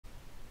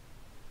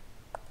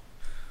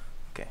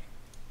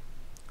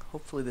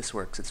Hopefully this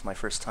works. It's my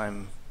first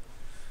time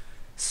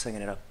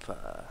setting it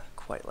up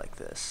quite like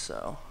this,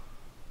 so.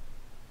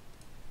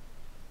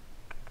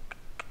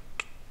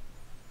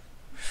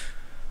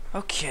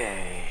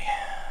 Okay.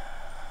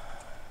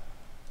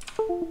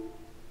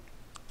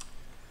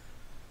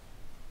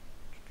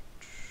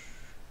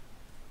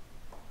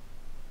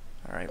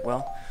 Alright,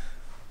 well,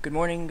 good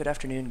morning, good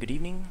afternoon, good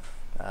evening.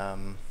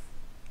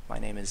 My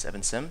name is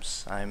Evan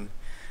Sims. I'm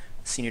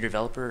senior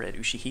developer at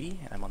Ushahidi.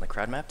 I'm on the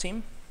Crowdmap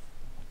team.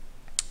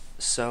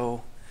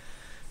 So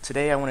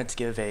today I wanted to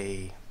give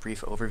a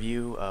brief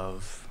overview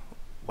of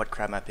what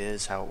Crowdmap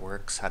is, how it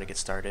works, how to get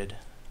started.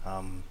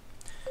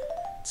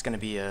 It's going to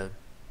be a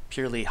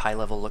purely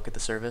high-level look at the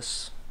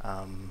service,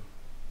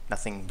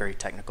 nothing very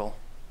technical.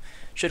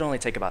 Should only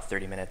take about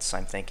 30 minutes,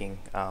 I'm thinking,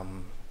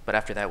 but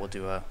after that we'll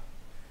do a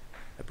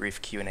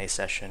brief Q&A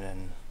session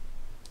and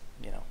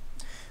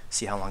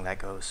see how long that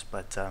goes.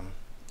 But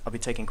I'll be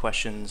taking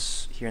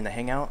questions here in the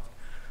Hangout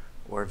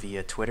or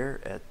via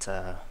Twitter at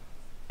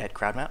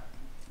Crowdmap.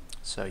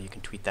 So you can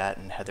tweet that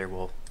and Heather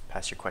will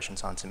pass your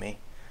questions on to me.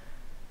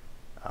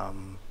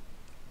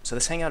 So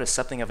this Hangout is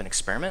something of an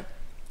experiment.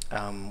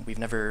 We've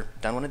never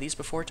done one of these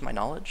before, to my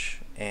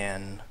knowledge,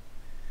 and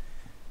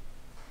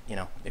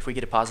if we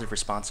get a positive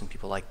response and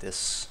people like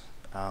this,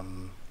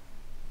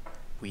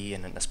 we,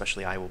 and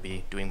especially I, will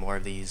be doing more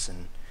of these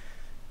and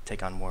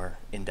take on more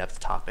in-depth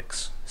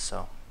topics.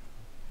 So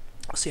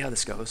we'll see how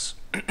this goes.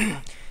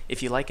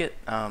 If you like it,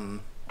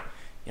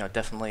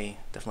 definitely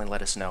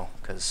let us know,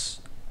 because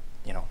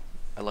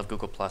I love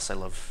Google+, I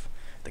love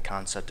the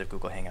concept of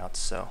Google Hangouts,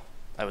 so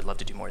I would love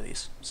to do more of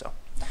these, so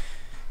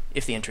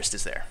if the interest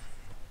is there.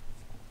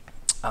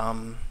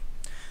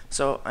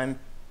 So I'm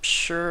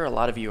sure a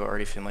lot of you are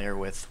already familiar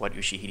with what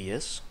Ushahidi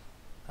is,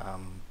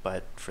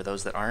 but for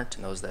those that aren't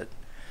and those that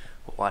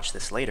will watch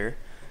this later,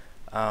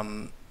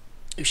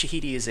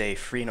 Ushahidi is a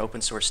free and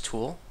open source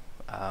tool,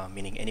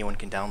 meaning anyone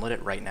can download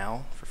it right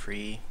now for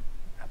free,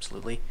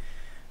 absolutely.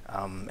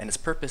 And its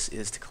purpose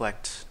is to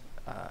collect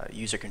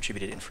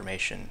user-contributed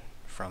information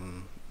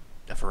from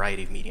a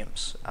variety of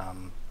mediums.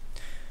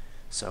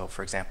 So,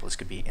 for example, this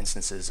could be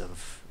instances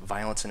of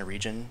violence in a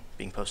region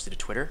being posted to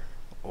Twitter,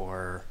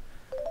 or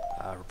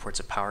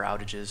reports of power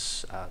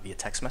outages via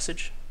text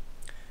message.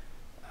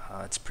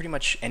 It's pretty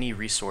much any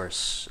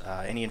resource,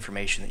 any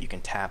information that you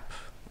can tap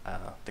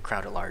the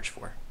crowd at large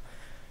for.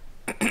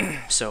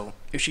 So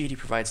Ushahidi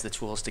provides the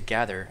tools to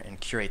gather and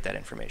curate that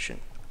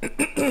information.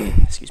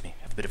 Excuse me,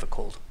 I have a bit of a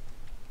cold.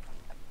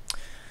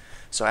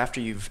 So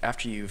after you've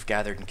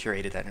gathered and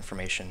curated that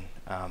information,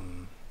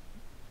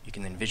 you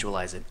can then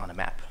visualize it on a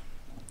map.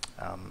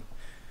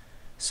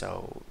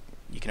 So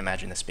you can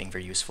imagine this being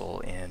very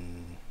useful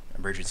in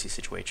emergency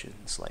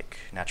situations like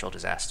natural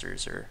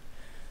disasters or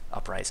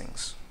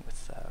uprisings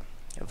with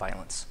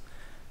violence.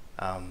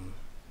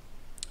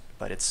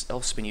 But it's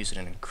also been used in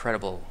an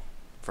incredible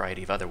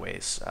variety of other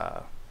ways.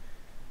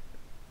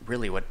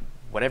 Really,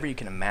 whatever you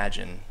can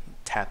imagine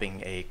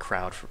tapping a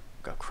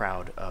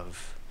crowd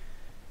of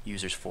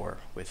users for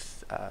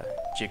with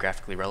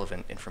geographically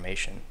relevant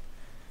information.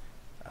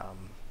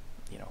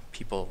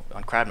 People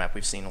on Crowdmap,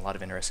 we've seen a lot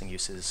of interesting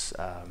uses,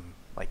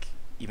 like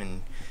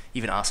even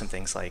awesome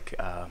things like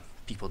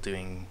people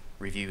doing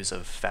reviews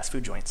of fast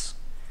food joints.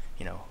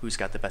 Who's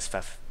got the best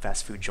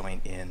fast food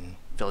joint in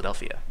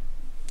Philadelphia?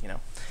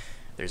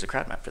 There's a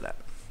Crowdmap for that.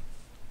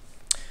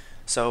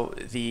 So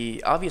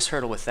the obvious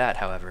hurdle with that,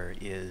 however,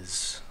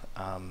 is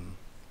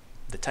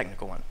the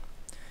technical one.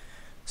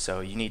 So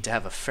you need to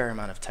have a fair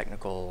amount of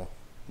technical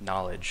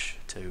knowledge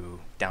to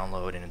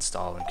download and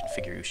install and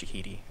configure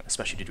Ushahidi,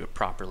 especially to do it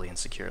properly and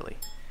securely.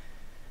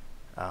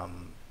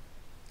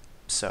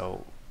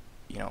 So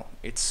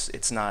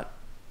it's not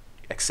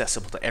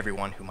accessible to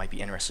everyone who might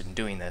be interested in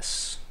doing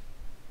this,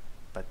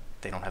 but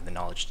they don't have the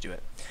knowledge to do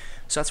it.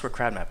 So that's where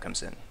Crowdmap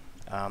comes in.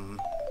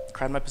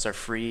 Crowdmap is our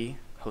free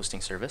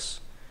hosting service.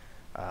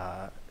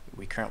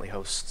 We currently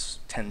host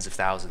tens of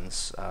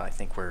thousands. I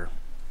think we're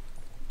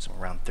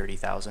somewhere around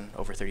 30,000,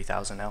 over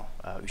 30,000 now,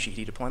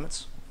 Ushahidi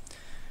deployments.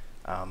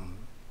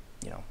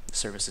 The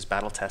service is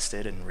battle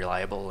tested and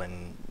reliable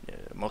and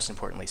most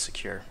importantly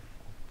secure.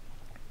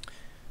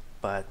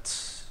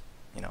 But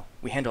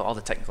we handle all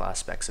the technical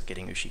aspects of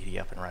getting Ushahidi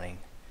up and running.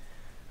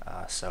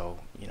 So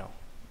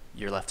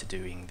you're left to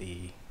doing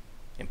the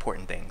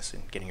important things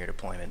and getting your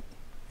deployment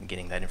and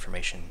getting that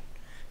information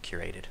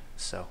curated.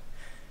 So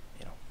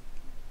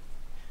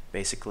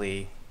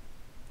basically,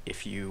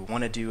 if you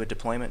want to do a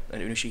deployment,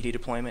 an Ushahidi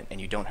deployment, and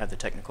you don't have the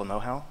technical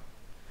know-how,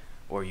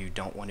 or you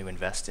don't want to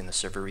invest in the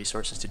server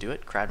resources to do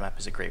it, Crowdmap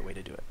is a great way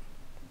to do it.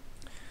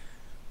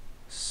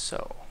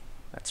 So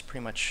that's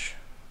pretty much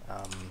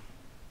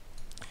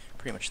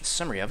the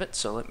summary of it.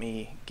 So let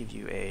me give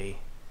you a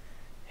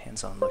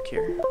hands-on look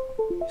here.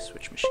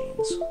 Switch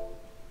machines.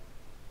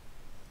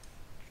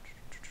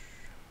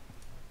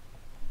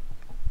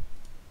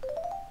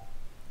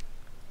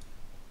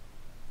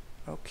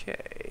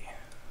 Okay.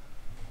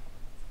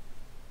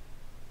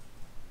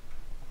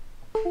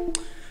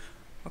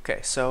 Okay,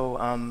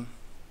 so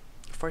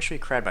before I show you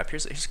Crowdmap,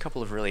 here's a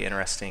couple of really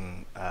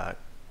interesting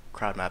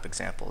Crowdmap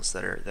examples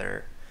that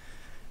are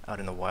out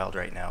in the wild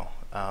right now.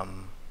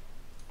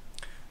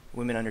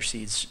 Women Under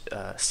Siege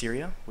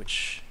Syria,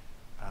 which,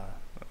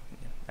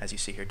 as you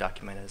see here,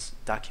 documents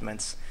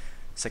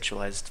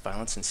sexualized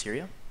violence in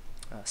Syria,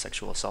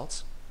 sexual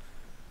assaults.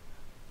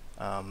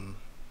 And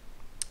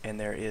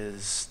there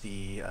is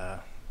the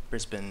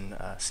Brisbane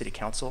City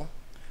Council,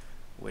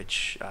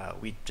 which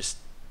we just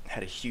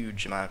had a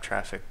huge amount of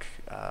traffic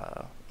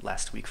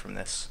last week from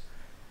this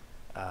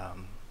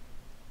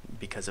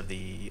because of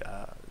the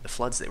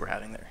floods they were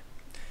having there.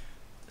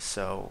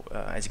 So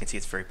as you can see,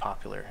 it's very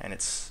popular, and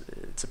it's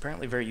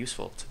apparently very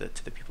useful to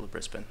the people of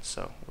Brisbane.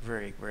 So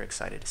we're very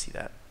excited to see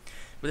that.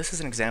 But this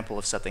is an example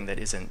of something that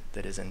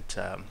isn't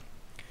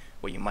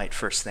what you might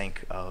first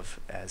think of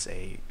as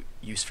a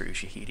use for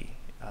Ushahidi.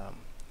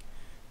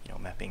 You know,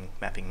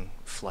 mapping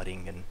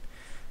flooding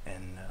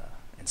and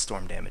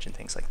storm damage and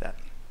things like that.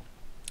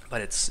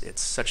 But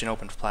it's such an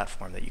open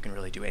platform that you can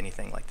really do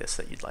anything like this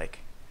that you'd like.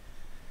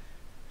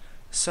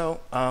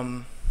 So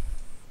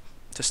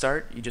to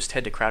start, you just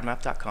head to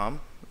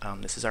crowdmap.com.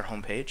 This is our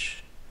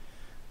homepage.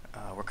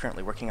 We're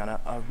currently working on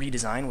a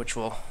redesign, which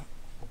will,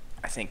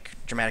 I think,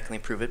 dramatically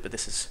improve it. But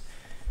this is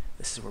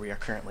where we are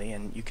currently,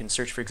 and you can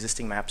search for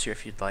existing maps here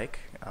if you'd like.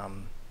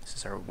 This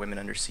is our Women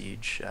Under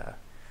Siege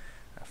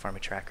Pharma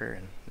tracker,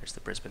 and there's the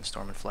Brisbane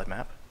storm and flood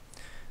map.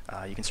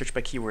 You can search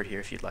by keyword here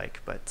if you'd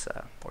like, but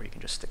or you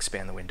can just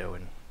expand the window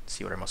and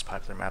see what our most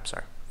popular maps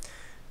are.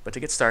 But to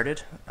get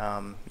started,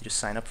 you just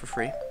sign up for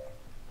free.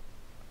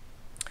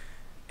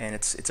 And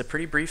it's a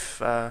pretty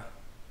brief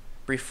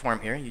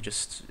form here. You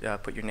just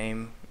put your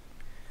name,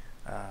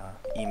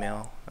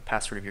 email, a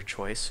password of your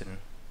choice, and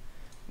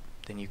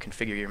then you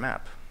configure your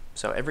map.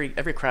 So every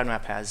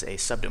Crowdmap has a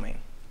subdomain.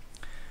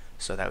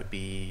 So that would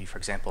be, for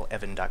example,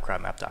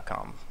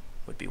 evan.crowdmap.com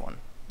would be one,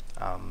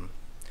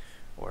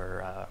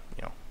 or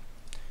you know,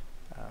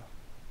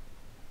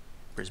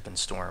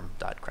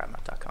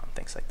 brisbanestorm.crowdmap.com,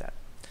 things like that.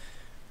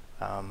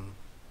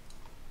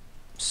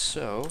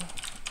 So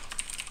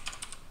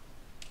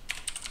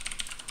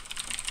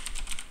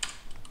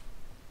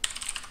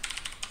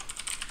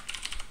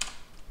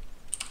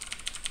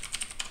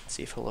let's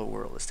see if Hello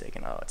World is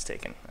taken. Oh, it's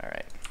taken. All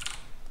right.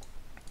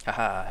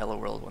 Haha, Hello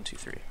World 1, 2,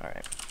 3. All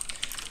right.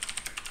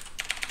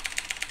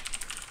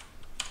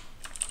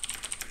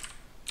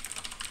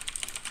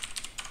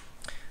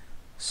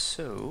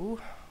 So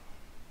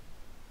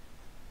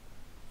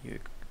you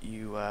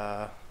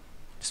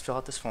just fill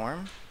out this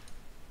form.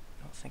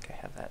 I don't think I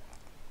have that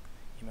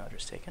email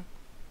address taken.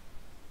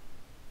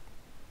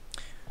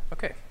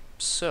 Okay,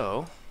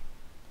 so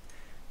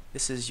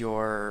this is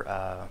your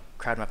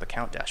Crowdmap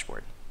account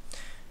dashboard.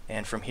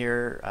 And from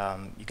here,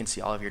 you can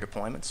see all of your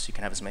deployments. You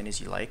can have as many as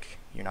you like.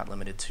 You're not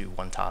limited to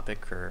one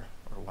topic or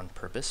one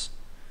purpose.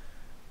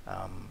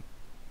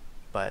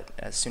 But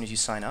as soon as you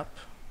sign up,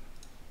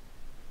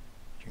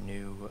 your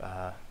new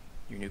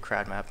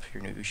Crowdmap,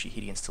 your new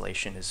Ushahidi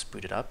installation is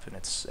booted up, and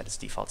it's at its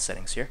default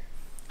settings here.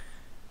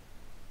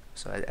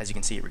 So as you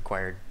can see, it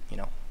required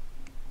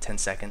 10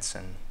 seconds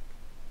and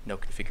no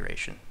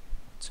configuration.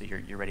 So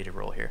you're ready to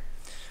roll here.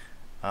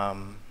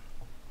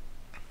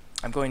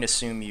 I'm going to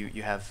assume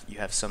you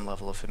have some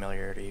level of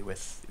familiarity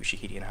with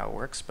Ushahidi and how it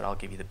works, but I'll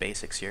give you the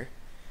basics here.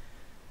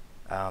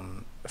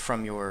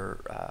 From your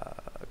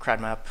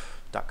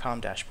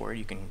crowdmap.com dashboard,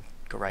 you can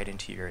go right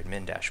into your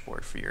admin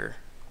dashboard for your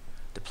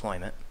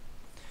deployment.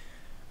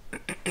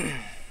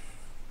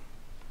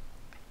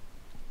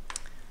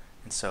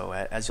 And so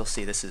as you'll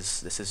see, this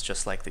is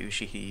just like the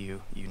Ushahidi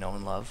you know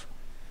and love.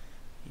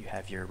 You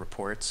have your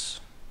reports,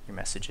 your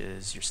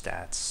messages, your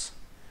stats.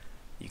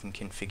 You can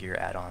configure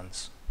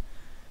add-ons.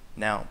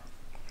 Now,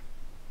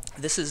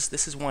 this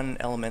is one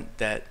element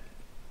that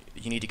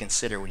you need to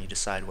consider when you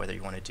decide whether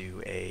you want to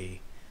do a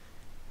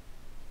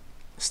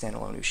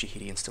standalone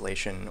Ushahidi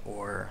installation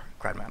or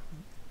Crowdmap.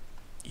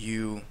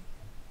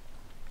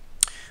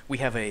 We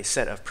have a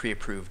set of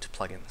pre-approved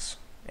plugins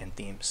and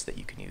themes that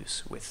you can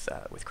use with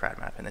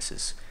Crowdmap, and this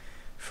is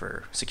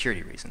for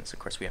security reasons. Of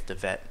course, we have to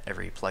vet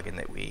every plugin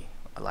that we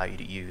allow you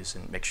to use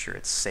and make sure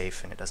it's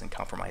safe and it doesn't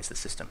compromise the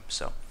system.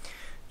 So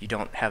you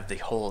don't have the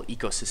whole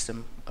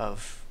ecosystem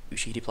of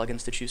Ushahidi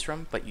plugins to choose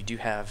from, but you do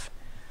have,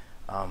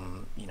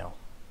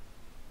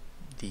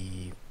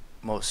 the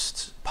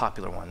most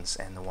popular ones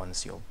and the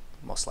ones you'll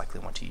most likely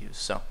want to use.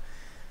 So,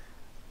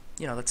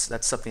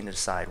 that's something to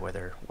decide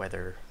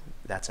whether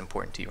that's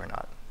important to you or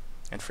not.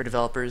 And for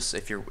developers,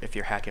 if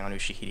you're hacking on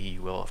Ushahidi,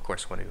 you will of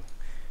course want to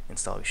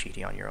install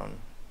Ushahidi on your own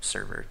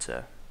server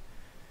to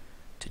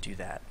do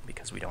that,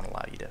 because we don't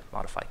allow you to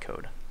modify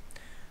code.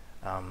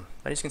 But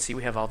as you can see,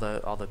 we have all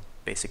the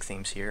basic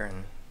themes here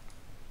and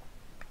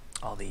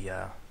all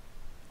the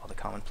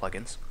common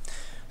plugins.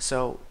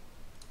 So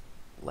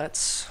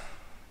let's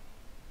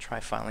try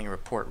filing a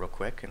report real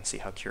quick and see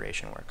how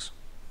curation works.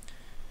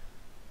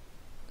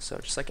 So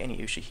just like any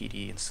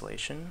Ushahidi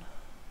installation,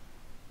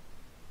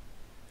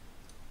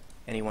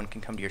 anyone can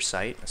come to your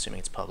site, assuming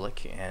it's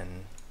public,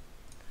 and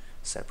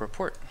set up a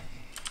report.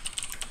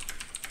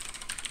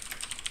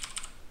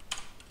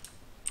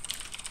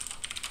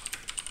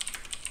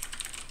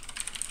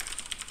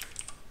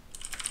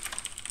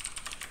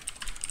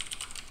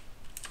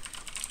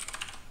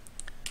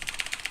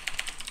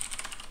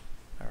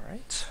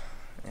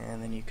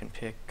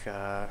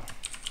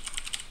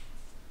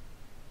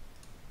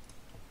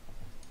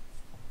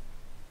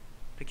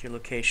 pick your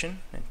location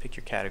and pick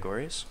your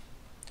categories,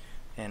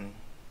 and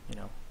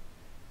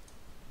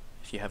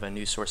if you have a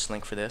new source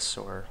link for this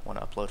or want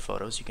to upload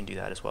photos, you can do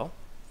that as well.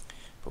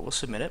 But we'll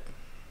submit it.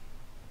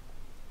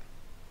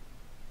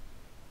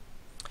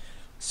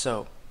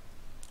 So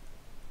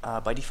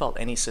by default,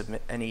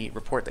 any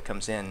report that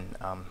comes in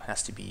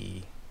has to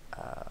be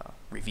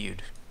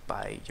reviewed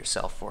by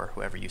yourself or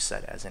whoever you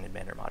set as an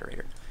admin or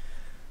moderator.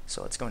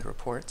 So let's go into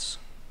reports.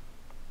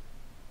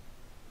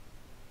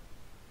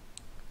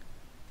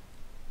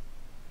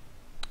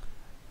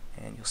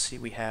 And you'll see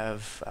we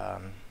have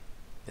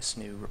this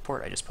new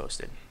report I just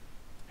posted.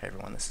 Hey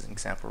everyone, this is an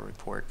example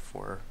report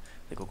for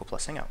the Google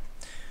Hangout.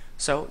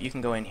 So you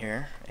can go in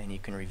here and you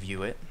can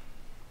review it.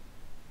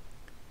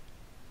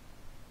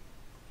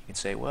 You can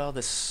say, well,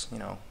 this,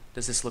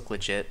 does this look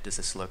legit? Does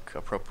this look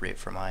appropriate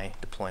for my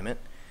deployment?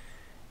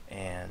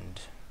 And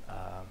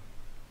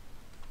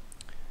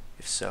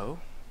if so,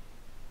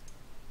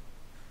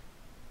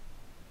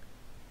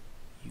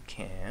 you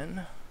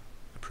can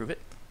approve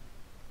it.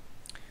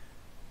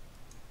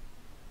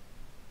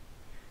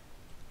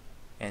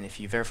 And if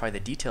you verify the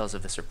details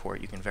of this report,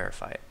 you can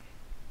verify it.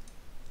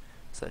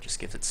 So that just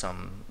gives it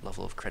some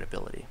level of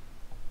credibility.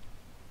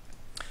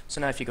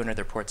 So now if you go into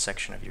the report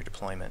section of your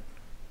deployment,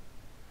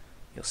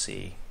 you'll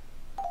see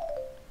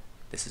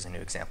this is a new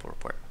example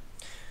report.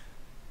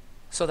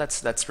 So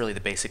that's really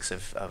the basics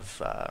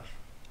of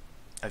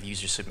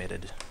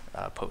user-submitted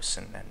posts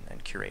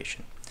and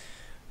curation.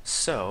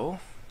 So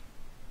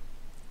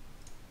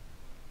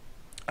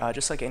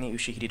just like any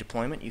Ushahidi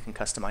deployment, you can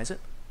customize it.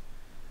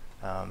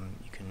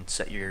 You can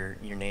set your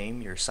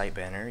name, your site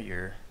banner,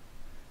 your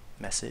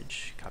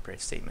message, copyright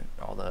statement,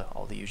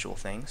 all the usual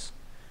things.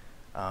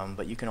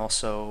 But you can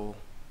also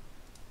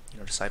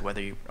decide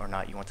whether or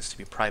not you want this to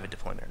be a private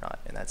deployment or not,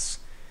 and that's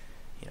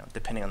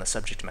depending on the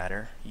subject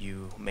matter.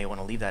 You may want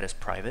to leave that as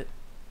private,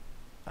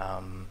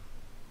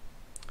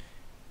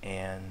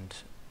 and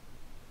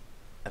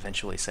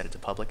eventually set it to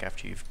public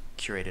after you've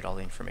curated all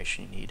the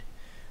information you need.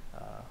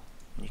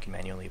 And you can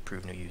manually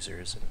approve new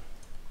users and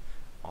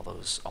all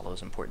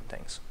those important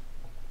things.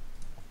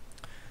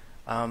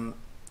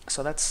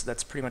 So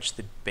that's pretty much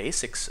the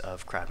basics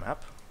of Crowdmap.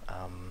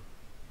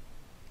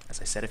 As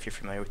I said, if you're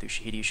familiar with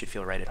Ushahidi, you should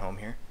feel right at home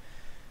here.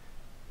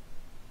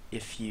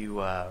 If you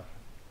want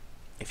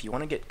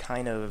to get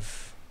kind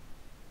of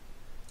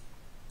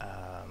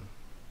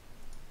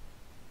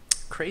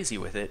crazy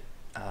with it,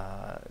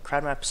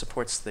 Crowdmap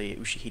supports the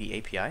Ushahidi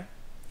API.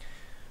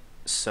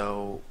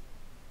 So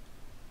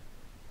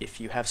if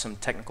you have some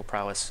technical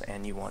prowess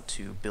and you want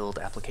to build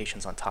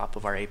applications on top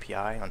of our API,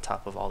 on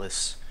top of all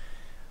this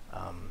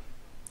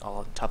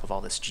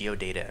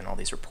geodata and all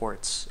these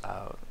reports,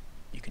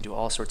 you can do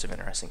all sorts of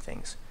interesting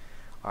things.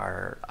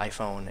 Our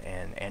iPhone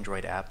and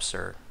Android apps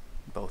are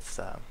both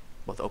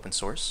open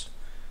source,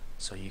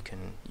 so you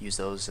can use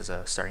those as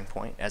a starting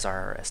point, as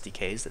are our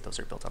SDKs that those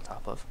are built on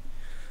top of.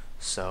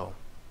 So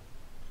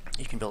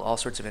you can build all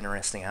sorts of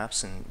interesting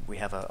apps, and we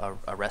have a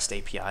REST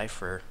API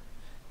for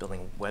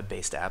building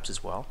web-based apps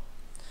as well.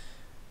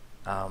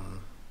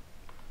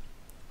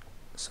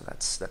 So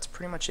that's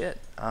pretty much it.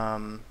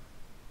 The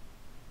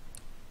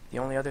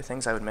only other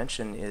things I would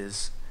mention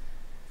is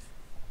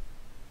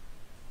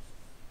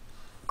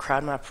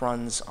Crowdmap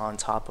runs on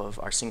top of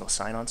our single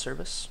sign-on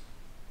service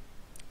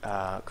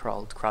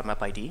called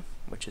Crowdmap ID,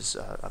 which is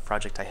a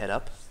project I head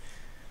up.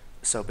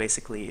 So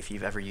basically, if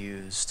you've ever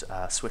used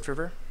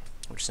SwiftRiver,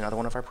 which is another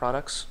one of our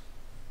products,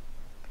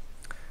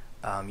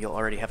 you'll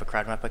already have a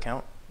Crowdmap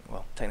account.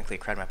 Well, technically a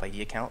Crowdmap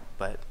ID account,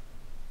 but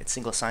it's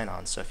single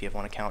sign-on. So if you have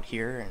one account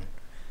here and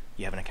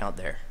you have an account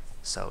there,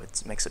 so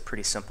it makes it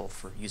pretty simple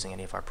for using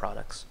any of our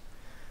products.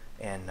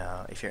 And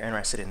if you're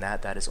interested in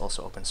that, that is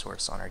also open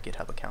source on our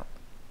GitHub account.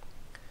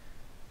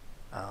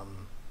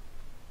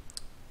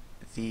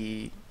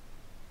 The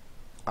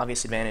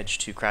obvious advantage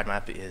to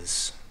Crowdmap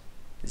is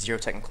zero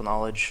technical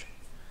knowledge.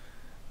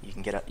 You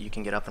can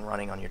get up and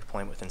running on your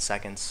deployment within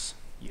seconds.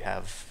 You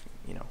have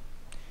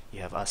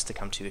us to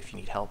come to if you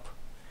need help.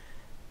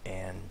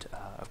 And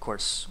of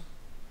course,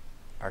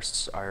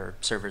 our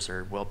servers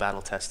are well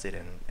battle tested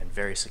and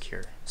very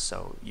secure,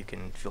 so you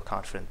can feel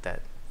confident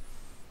that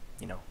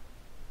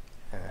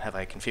have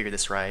I configured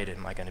this right?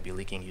 Am I going to be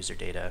leaking user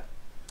data?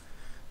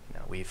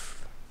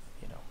 We've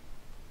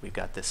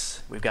got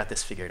this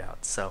figured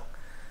out. So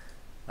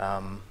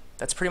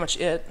that's pretty much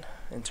it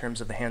in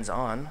terms of the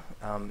hands-on.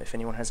 If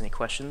anyone has any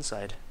questions,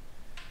 I'd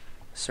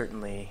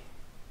certainly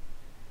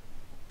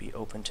be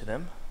open to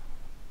them.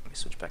 Let me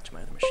switch back to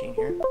my other machine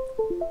here.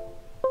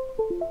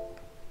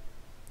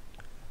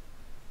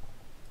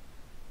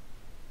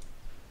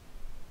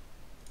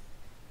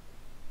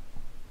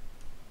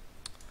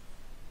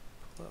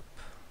 Pull up.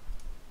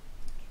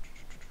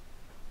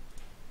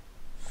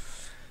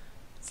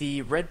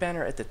 The red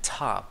banner at the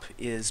top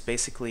is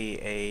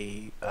basically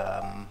a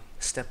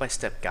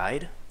step-by-step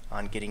guide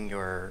on getting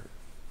your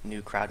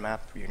new Crowdmap,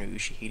 your new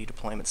Ushahidi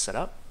deployment set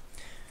up.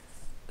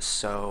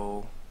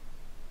 So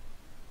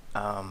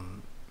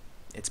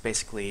it's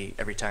basically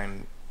every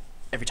time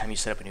you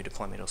set up a new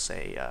deployment, it'll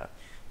say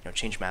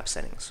change map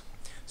settings.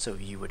 So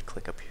you would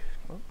click up here.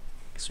 Oh,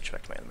 switch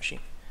back to my other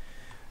machine.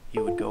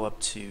 You would go up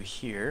to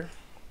here,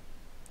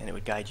 and it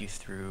would guide you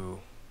through.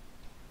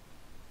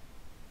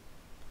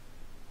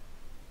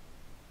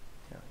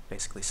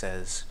 Basically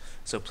says,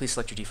 so please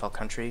select your default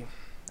country.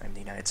 I'm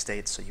the United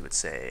States, so you would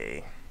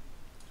say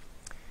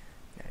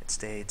United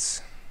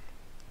States.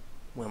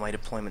 Will my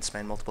deployment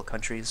span multiple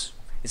countries?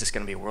 Is this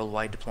going to be a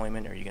worldwide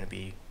deployment, or are you going to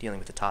be dealing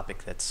with a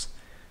topic that's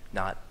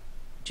not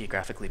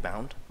geographically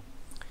bound?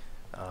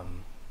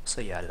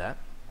 So yeah to that.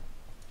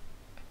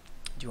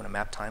 Do you want a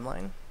map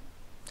timeline?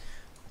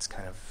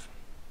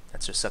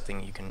 That's just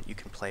something you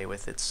can play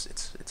with.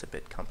 It's a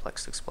bit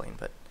complex to explain,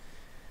 but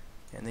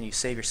and then you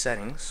save your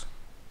settings.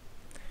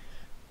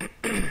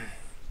 And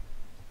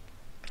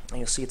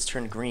you'll see it's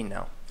turned green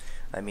now.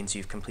 That means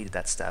you've completed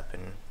that step,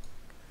 and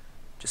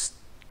just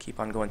keep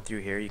on going through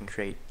here. You can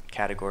create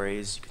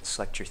categories, you can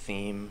select your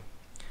theme,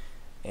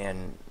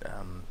 and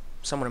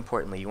somewhat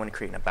importantly, you want to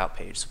create an about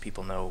page so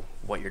people know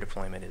what your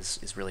deployment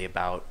is really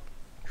about,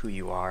 who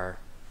you are,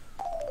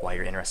 why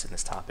you're interested in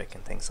this topic,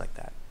 and things like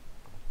that.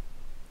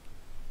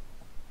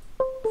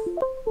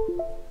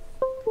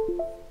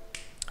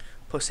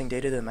 Posting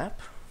data to the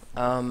map.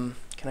 Can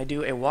I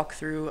do a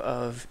walkthrough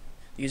of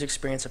the user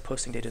experience of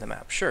posting data to the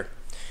map? Sure.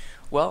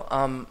 Well,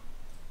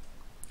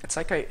 it's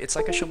like I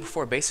showed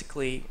before.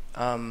 Basically,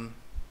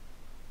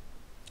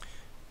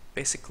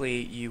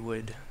 you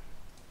would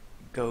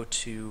go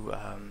to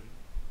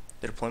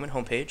the deployment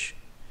homepage.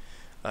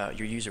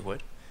 Your user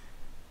would,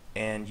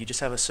 and you just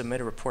have a submit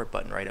a report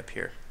button right up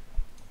here.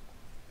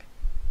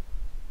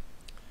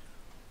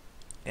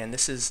 And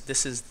this is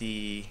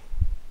the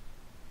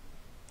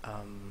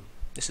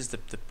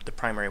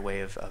primary way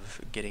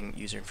of getting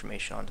user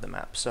information onto the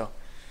map. So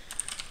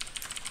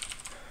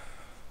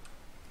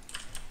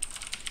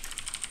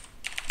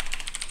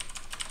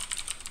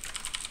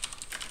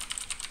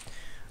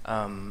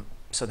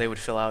so they would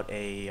fill out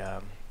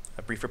a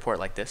brief report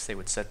like this. They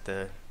would set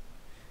the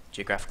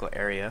geographical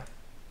area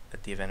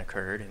that the event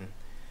occurred and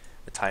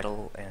the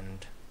title,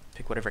 and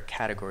pick whatever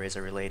categories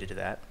are related to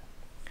that.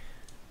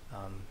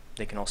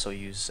 They can also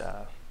use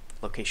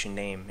location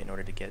name in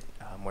order to get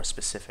more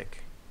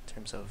specific in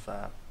terms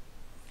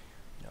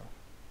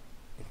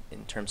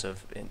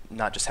of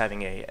not just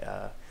having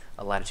a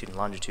latitude and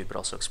longitude, but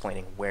also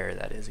explaining where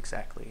that is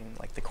exactly, in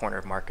like the corner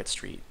of Market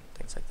Street,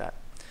 things like that.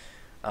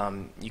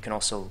 You can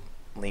also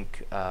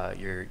link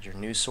your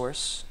news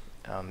source,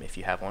 if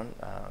you have one,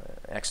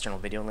 an external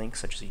video link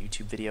such as a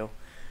YouTube video,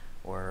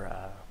 or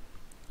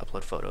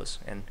upload photos.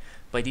 And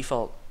by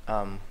default,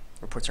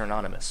 reports are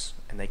anonymous,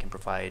 and they can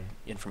provide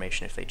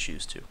information if they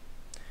choose to.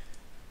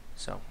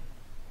 So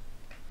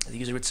the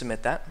user would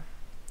submit that.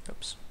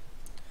 Oops.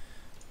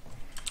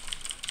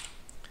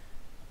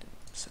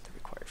 Didn't set the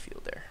required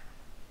field there.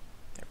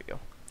 There we go.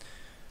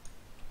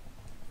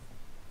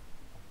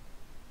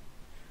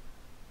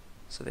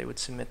 So they would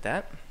submit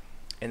that,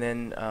 and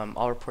then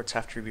all reports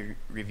have to be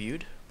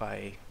reviewed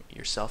by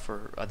yourself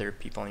or other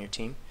people on your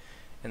team,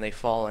 and they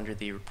fall under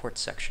the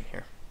reports section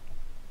here.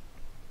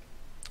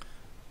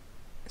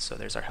 So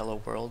there's our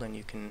hello world, and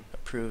you can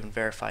approve and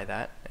verify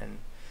that. And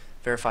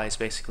verify is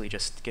basically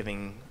just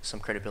giving some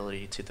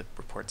credibility to the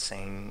report,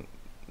 saying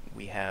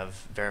we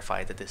have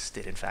verified that this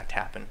did in fact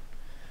happen,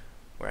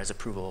 whereas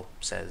approval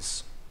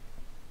says,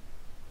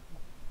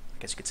 I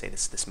guess you could say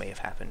this may have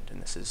happened, and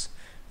this is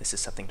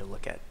something to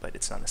look at, but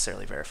it's not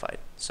necessarily verified.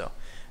 So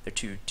they're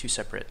two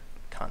separate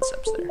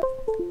concepts there.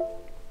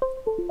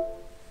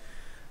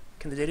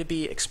 Can the data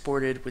be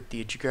exported with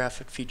the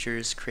geographic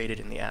features created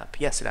in the app?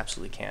 Yes, it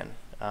absolutely can.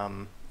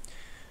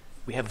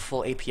 We have a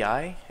full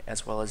API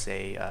as well as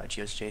a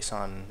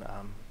GeoJSON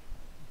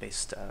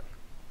based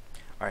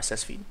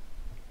RSS feed.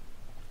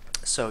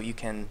 So you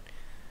can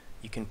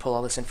pull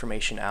all this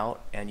information out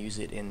and use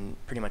it in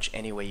pretty much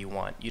any way you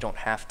want. You don't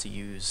have to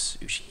use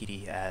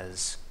Ushahidi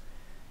as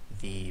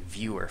the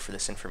viewer for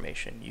this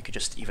information. You could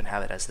just even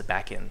have it as the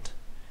backend.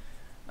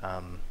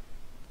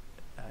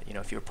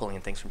 If you were pulling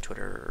in things from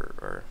Twitter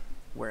or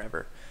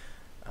wherever,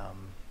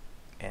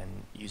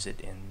 and use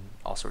it in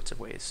all sorts of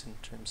ways in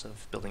terms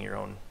of building your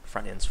own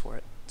front ends for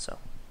it. So,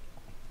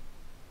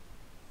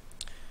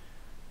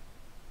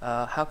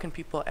 how can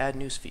people add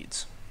news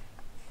feeds?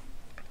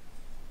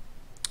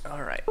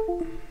 All right.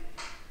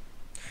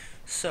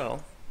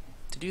 So,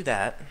 to do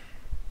that,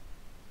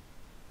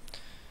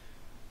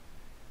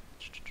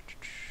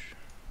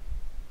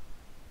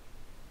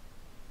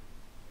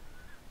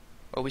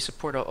 well, we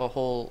support a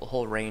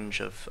whole range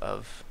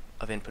of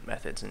input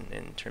methods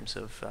in terms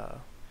of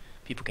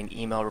people can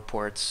email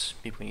reports,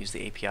 people can use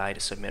the API to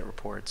submit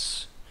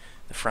reports,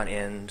 the front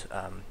end.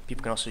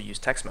 People can also use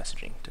text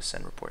messaging to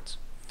send reports.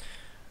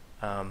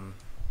 Let's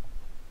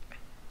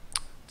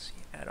see,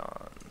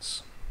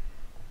 add-ons.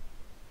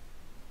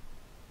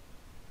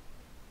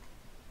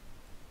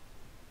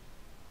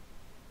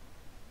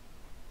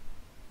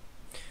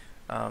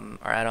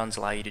 Our add-ons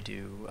allow you to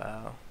do,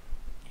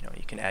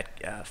 you can add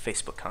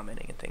Facebook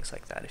commenting and things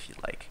like that if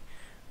you'd like.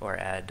 or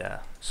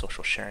add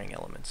social sharing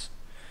elements.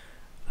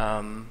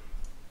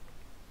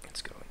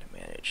 Let's go into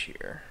manage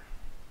here.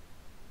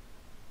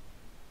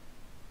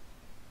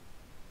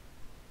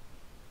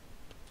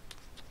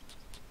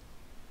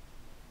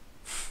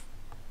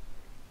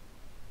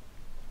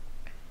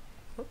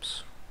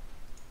 Whoops.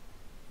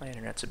 My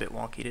internet's a bit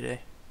wonky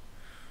today.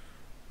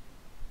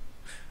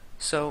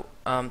 So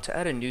to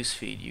add a news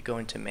feed, you go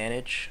into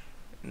manage,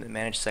 in the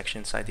manage section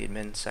inside the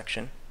admin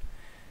section,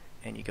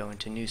 and you go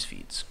into news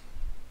feeds.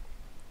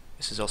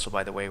 This is also,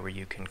 by the way, where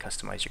you can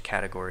customize your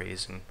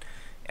categories and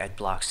add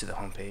blocks to the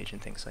homepage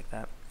and things like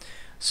that.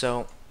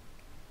 So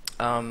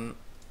the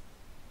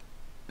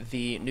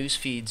news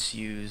feeds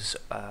use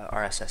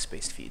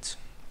RSS-based feeds.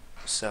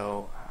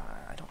 So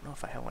I don't know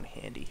if I have one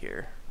handy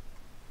here.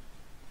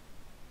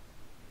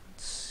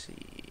 Let's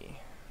see.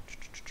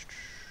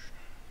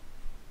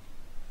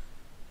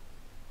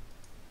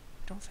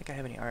 I don't think I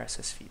have any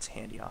RSS feeds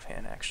handy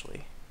offhand,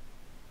 actually.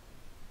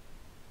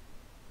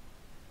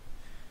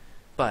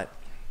 But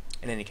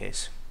in any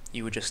case,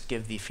 you would just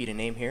give the feed a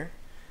name here,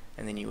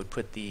 and then you would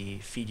put the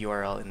feed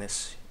URL in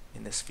this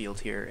field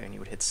here, and you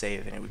would hit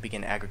save, and it would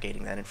begin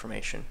aggregating that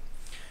information,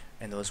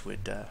 and those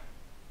would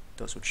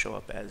show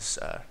up as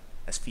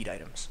feed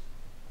items,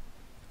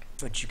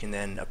 which you can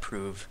then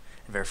approve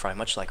and verify,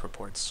 much like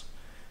reports,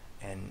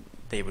 and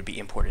they would be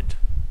imported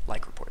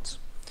like reports.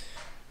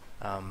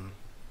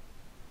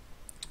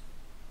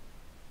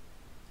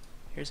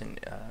 Here's an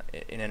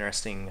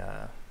interesting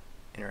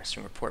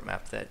report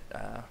map that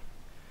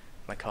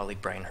my colleague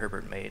Brian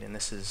Herbert made, and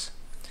this is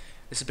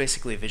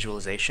basically a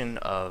visualization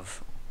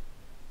of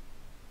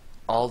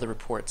all the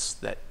reports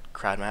that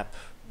Crowdmap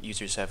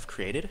users have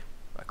created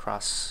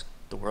across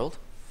the world.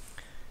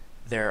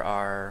 There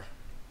are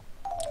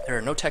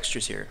no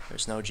textures here.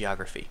 There's no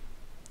geography.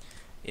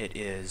 It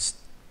is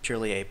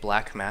purely a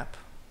black map,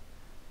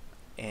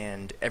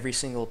 and every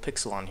single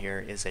pixel on here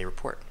is a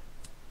report.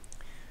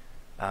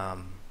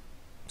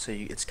 So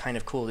it's kind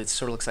of cool. It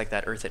sort of looks like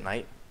that Earth at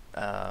Night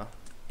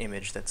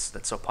image that's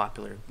so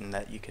popular, in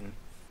that you can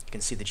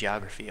see the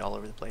geography all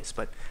over the place.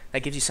 But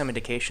that gives you some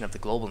indication of the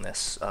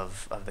globalness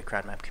of the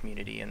Crowdmap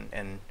community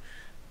and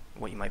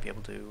what you might be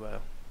able to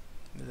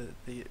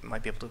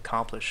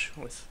accomplish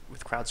with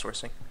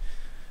crowdsourcing.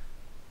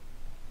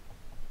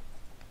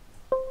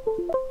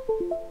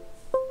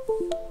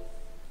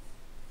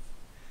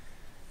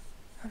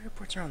 How many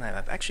reports are on that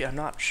map? Actually, I'm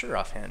not sure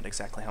offhand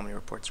exactly how many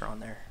reports are on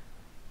there.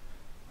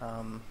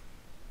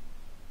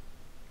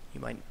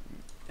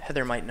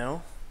 Heather might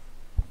know.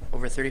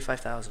 Over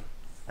 35,000.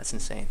 That's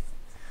insane.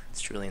 It's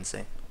truly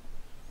insane.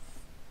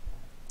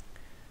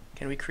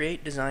 Can we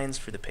create designs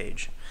for the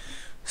page?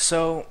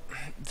 So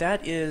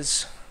that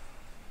is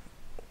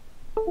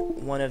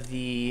one of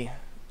the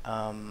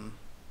I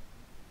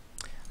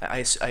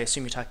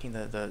assume you're talking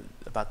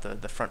about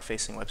the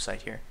front-facing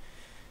website here,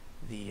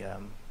 the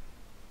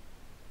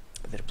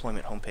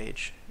deployment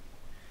homepage.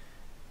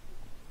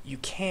 You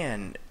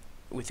can,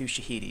 with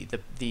Ushahidi,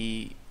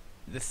 the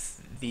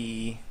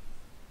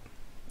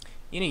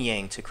yin and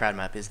yang to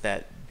Crowdmap is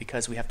that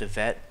because we have to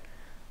vet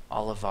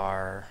all of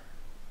our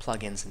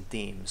plugins and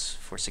themes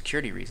for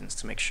security reasons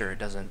to make sure it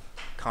doesn't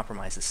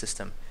compromise the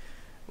system,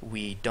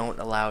 we don't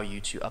allow you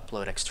to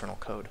upload external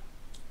code.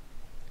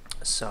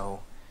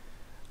 So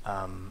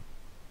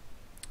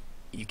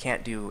you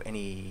can't do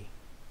any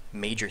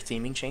major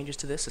theming changes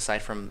to this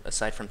aside from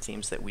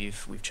themes that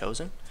we've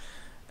chosen.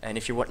 And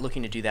if you're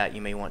looking to do that,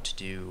 you may want to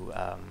do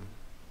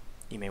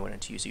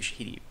use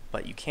Ushahidi.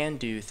 But you can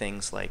do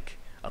things like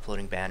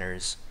uploading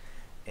banners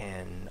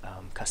and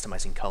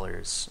customizing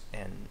colors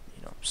and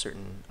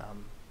certain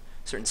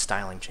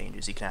styling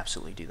changes. You can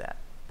absolutely do that.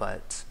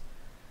 But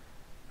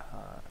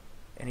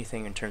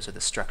anything in terms of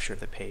the structure of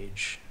the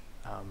page,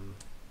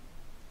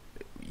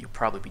 you'll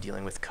probably be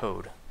dealing with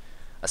code.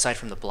 Aside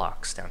from the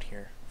blocks down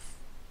here,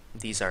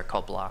 these are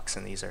called blocks,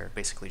 and these are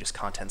basically just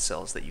content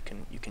cells that you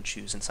can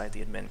choose inside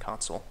the admin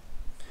console.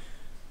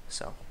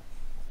 So,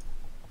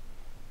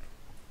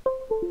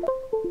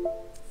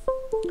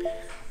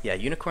 yeah,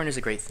 Unicorn is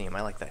a great theme.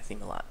 I like that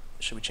theme a lot.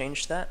 Should we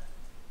change that?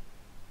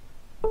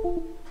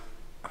 Let's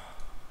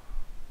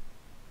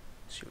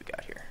see what we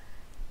got here.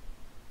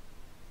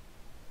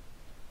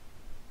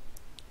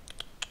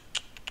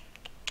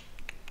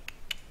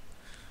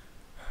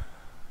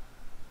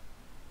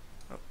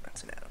 Oh,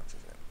 that's an add-on, isn't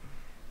it?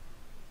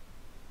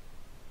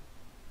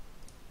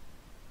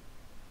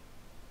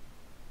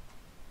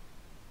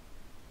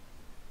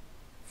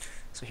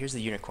 So here's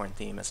the Unicorn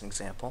theme as an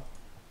example.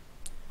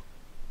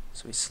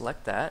 So we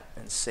select that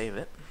and save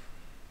it.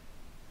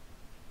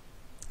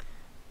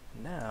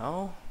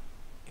 Now,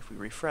 if we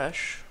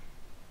refresh,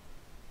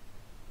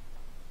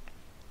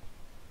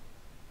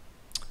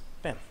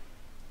 bam.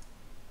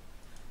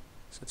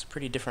 So it's a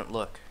pretty different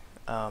look.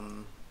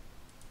 I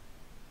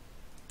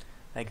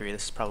agree,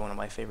 this is probably one of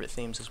my favorite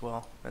themes as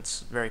well.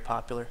 It's very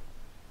popular.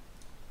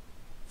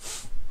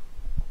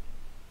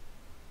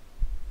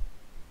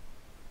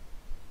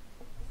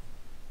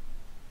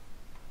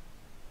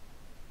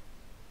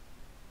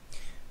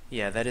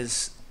 Yeah, that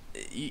is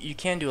you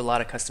can do a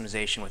lot of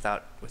customization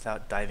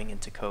without diving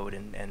into code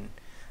and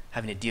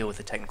having to deal with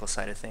the technical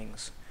side of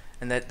things.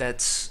 And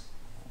that's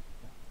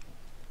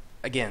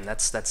again,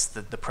 that's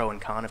the pro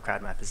and con of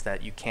Crowdmap, is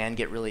that you can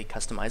get really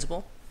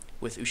customizable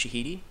with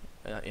Ushahidi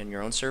in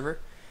your own server,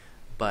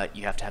 but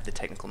you have to have the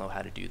technical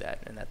know-how to do that,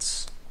 and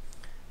that's,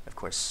 of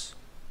course,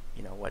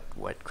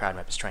 what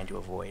Crowdmap is trying to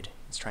avoid.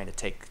 It's trying to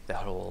take the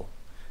whole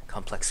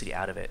complexity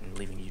out of it and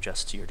leaving you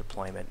just to your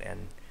deployment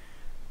and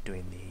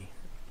doing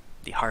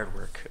the hard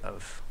work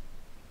of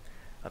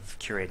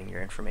curating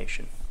your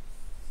information.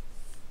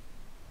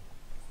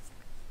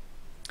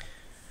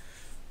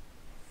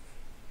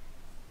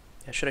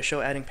 Yeah, should I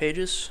show adding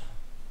pages?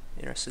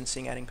 Interested in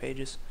seeing adding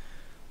pages?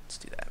 Let's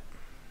do that.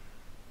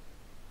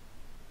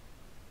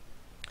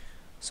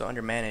 So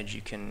under Manage,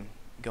 you can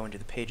go into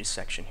the Pages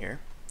section here,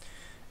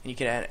 and you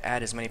can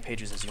add as many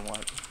pages as you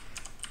want.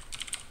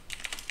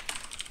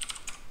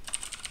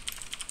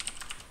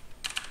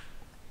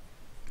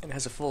 And it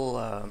has a full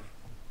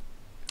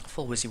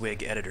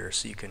WYSIWYG editor,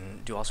 so you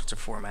can do all sorts of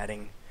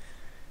formatting.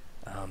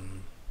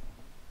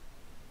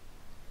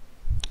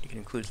 You can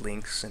include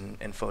links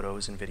and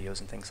photos and videos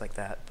and things like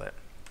that, but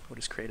we'll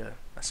just create a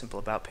simple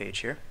About page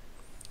here.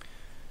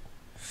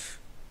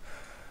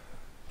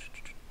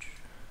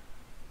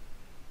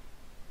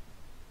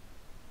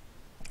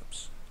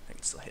 Oops, I think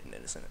it's still hitting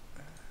it, isn't it?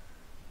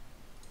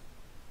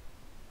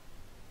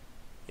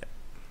 Yep.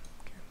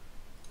 Okay.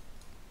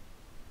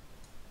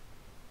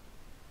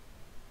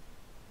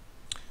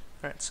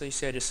 Alright, so you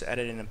see I just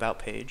added an About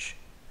page,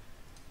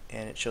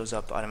 and it shows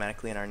up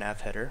automatically in our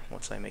nav header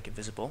once I make it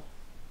visible.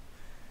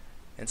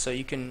 And so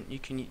you can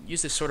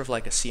use this sort of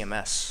like a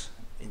CMS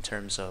in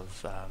terms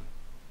of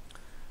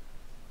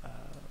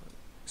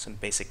some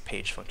basic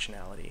page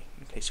functionality,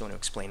 in case you want to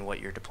explain what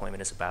your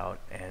deployment is about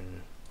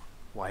and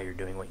why you're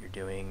doing what you're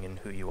doing and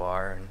who you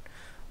are and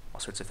all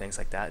sorts of things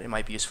like that. It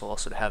might be useful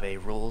also to have a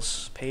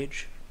rules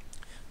page,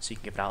 so you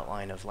can give an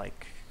outline of,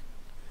 like,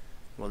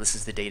 well, this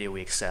is the data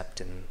we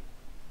accept and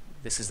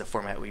this is the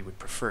format we would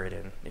prefer it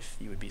in, if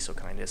you would be so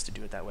kind as to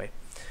do it that way.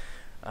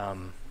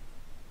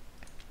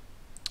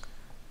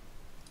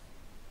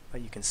 But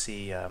you can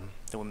see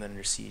the Women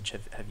Under Siege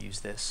have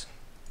used this,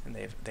 and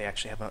they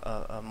actually have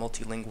a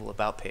multilingual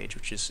About page,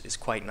 which is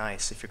quite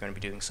nice if you're going to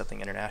be doing something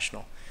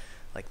international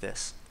like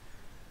this.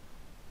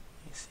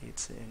 You see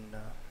it's in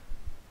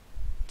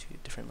 2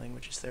 different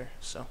languages there.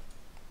 So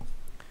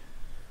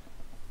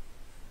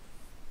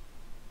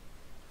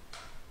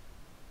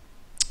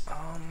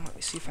let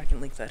me see if I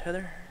can link that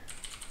header.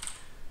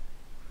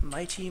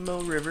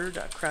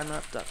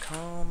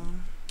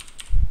 mightymoriver.crowdmap.com,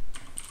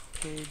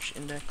 page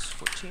index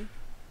 14.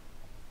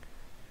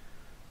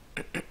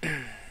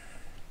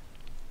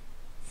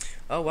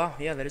 Oh wow,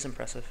 yeah, that is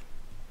impressive.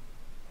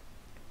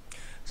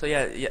 So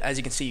yeah, as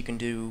you can see, you can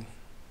do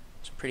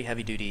some pretty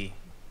heavy-duty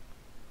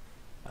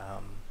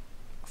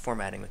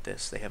formatting with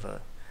this. They have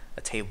a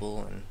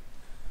table and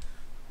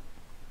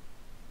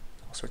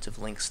all sorts of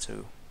links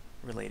to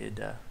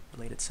related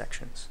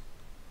sections,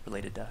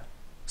 related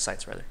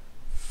sites rather.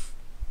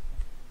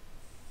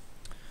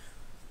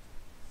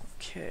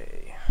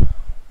 Okay.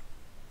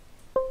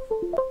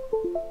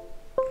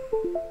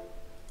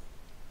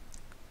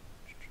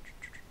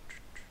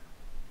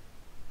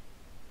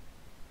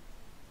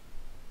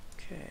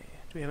 Okay.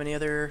 Do we have any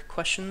other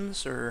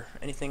questions or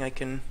anything I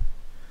can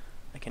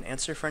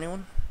answer for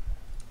anyone?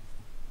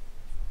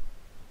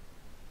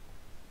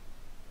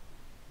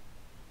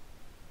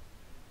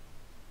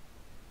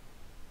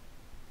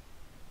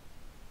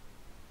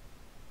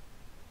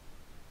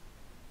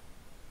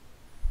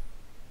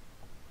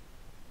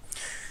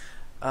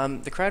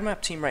 The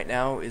Crowdmap team right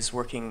now is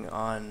working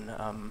on,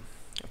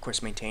 of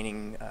course,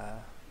 maintaining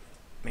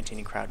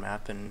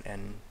Crowdmap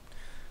and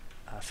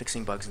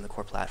fixing bugs in the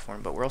core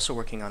platform. But we're also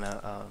working on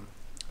a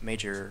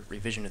major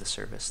revision of the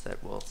service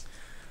that will.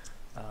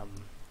 I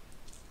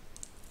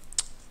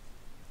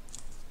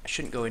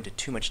shouldn't go into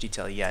too much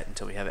detail yet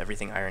until we have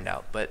everything ironed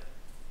out. But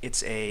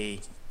it's a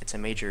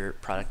major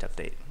product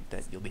update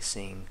that you'll be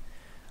seeing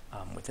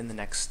within the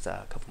next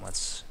couple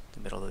months,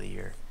 the middle of the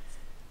year,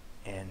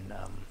 and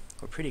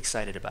we're pretty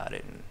excited about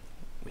it, and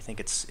we think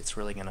it's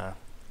really gonna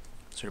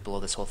sort of blow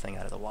this whole thing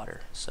out of the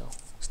water. So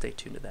stay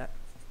tuned to that.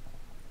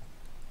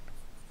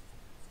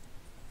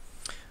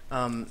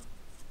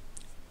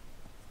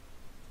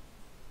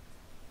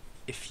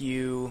 If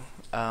you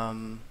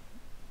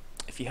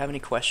have any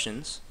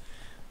questions,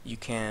 you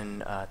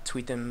can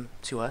tweet them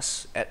to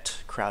us at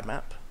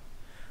Crowdmap,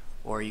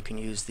 or you can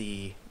use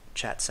the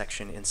chat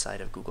section inside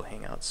of Google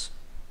Hangouts.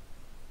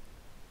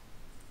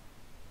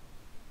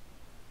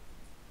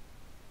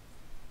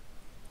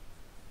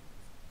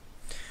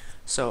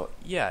 So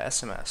yeah,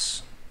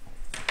 SMS.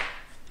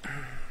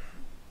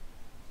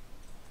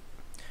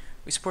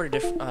 We support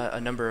a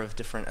number of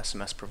different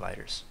SMS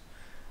providers.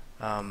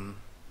 Oops,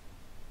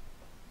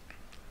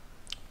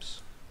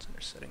 it's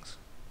under settings.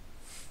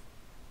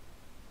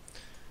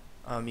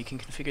 You can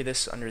configure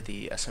this under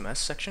the SMS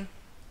section.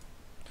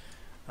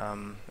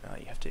 You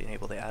have to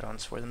enable the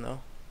add-ons for them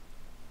though.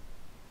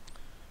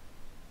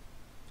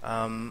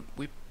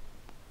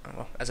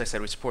 Well, as I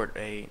said, we support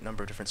a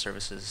number of different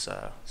services,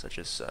 such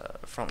as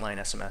Frontline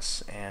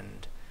SMS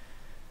and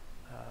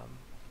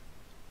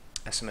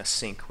SMS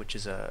Sync, which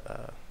is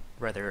a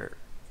rather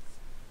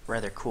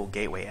cool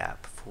gateway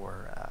app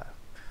for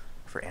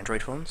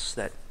Android phones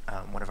that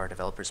one of our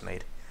developers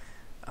made.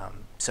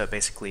 So it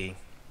basically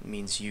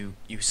means you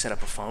set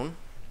up a phone.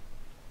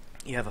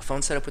 You have a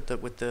phone set up with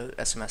the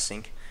SMS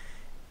Sync,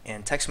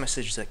 and text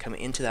messages that come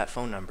into that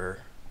phone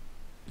number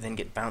then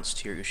get bounced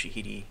to your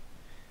Ushahidi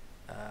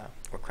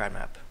or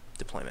Crowdmap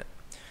deployment.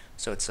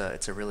 So it's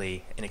a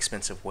really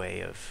inexpensive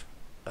way of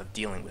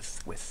dealing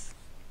with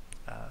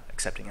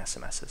accepting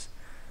SMSs.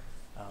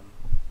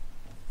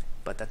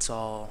 But that's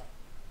all.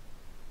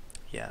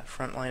 Yeah,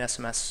 Frontline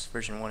SMS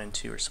version 1 and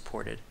 2 are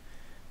supported,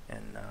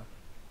 and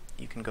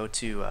you can go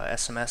to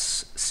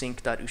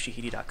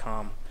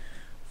smssync.ushahidi.com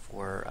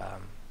for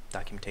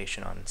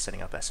documentation on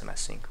setting up SMS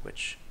Sync,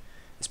 which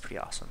is pretty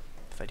awesome,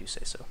 if I do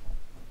say so.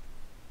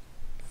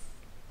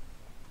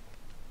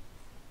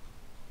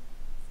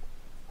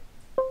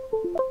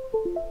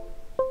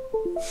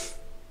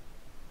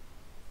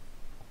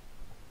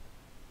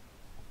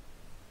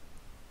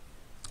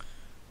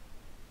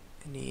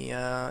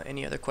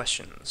 Any other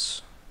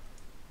questions?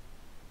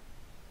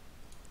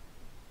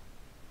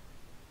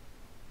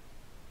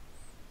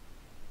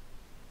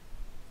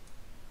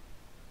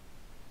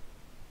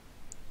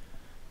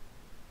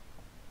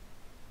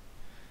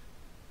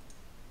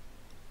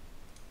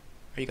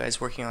 Are you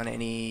guys working on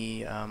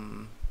any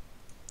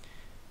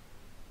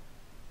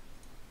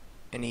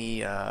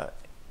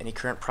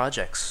current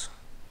projects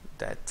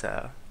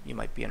that you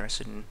might be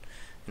interested in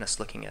us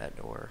looking at,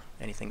 or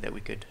anything that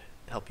we could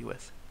help you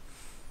with?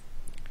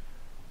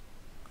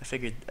 I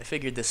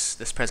figured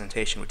this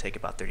presentation would take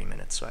about 30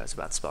 minutes, so I was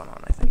about spot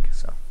on, I think.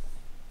 So.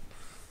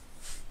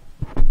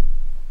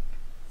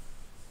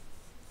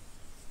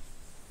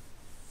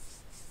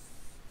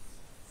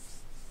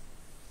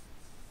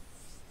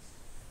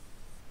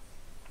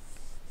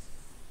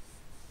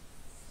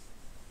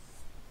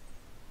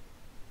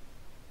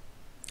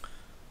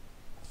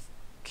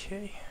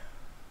 Okay.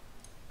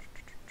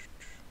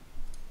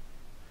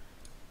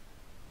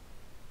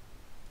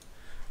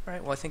 All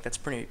right. Well, I think that's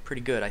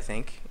pretty good. I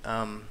think,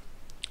 at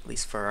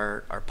least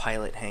for our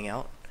pilot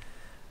hangout.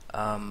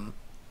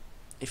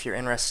 If you're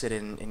interested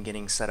in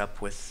getting set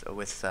up with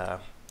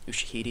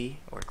Ushahidi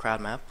or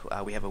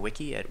Crowdmap, we have a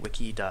wiki at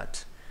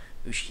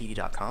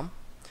wiki.ushahidi.com,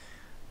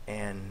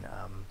 and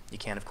you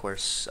can, of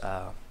course,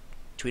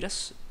 tweet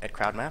us at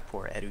Crowdmap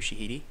or at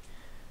Ushahidi.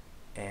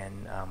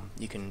 And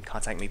you can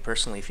contact me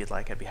personally if you'd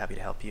like. I'd be happy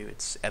to help you.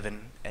 It's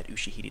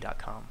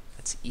evan@ushahidi.com.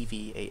 That's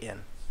EVAN.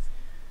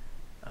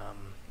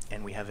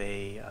 And we have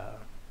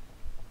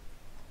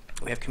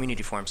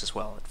community forums as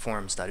well at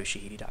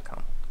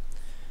forums.ushahidi.com.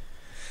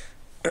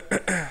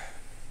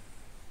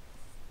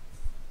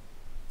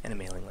 And a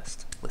mailing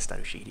list,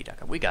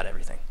 list.ushahidi.com. We got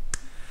everything.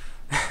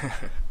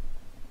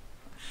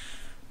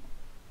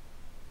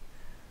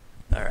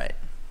 All right.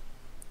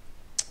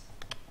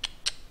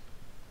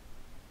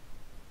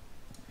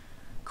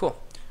 Cool.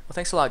 Well,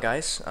 thanks a lot,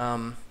 guys.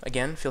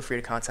 Again, feel free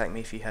to contact me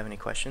if you have any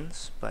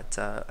questions. But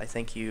I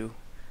thank you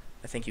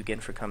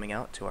again for coming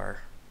out to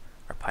our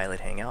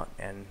pilot hangout,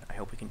 and I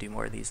hope we can do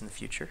more of these in the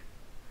future.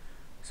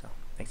 So,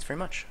 thanks very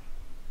much.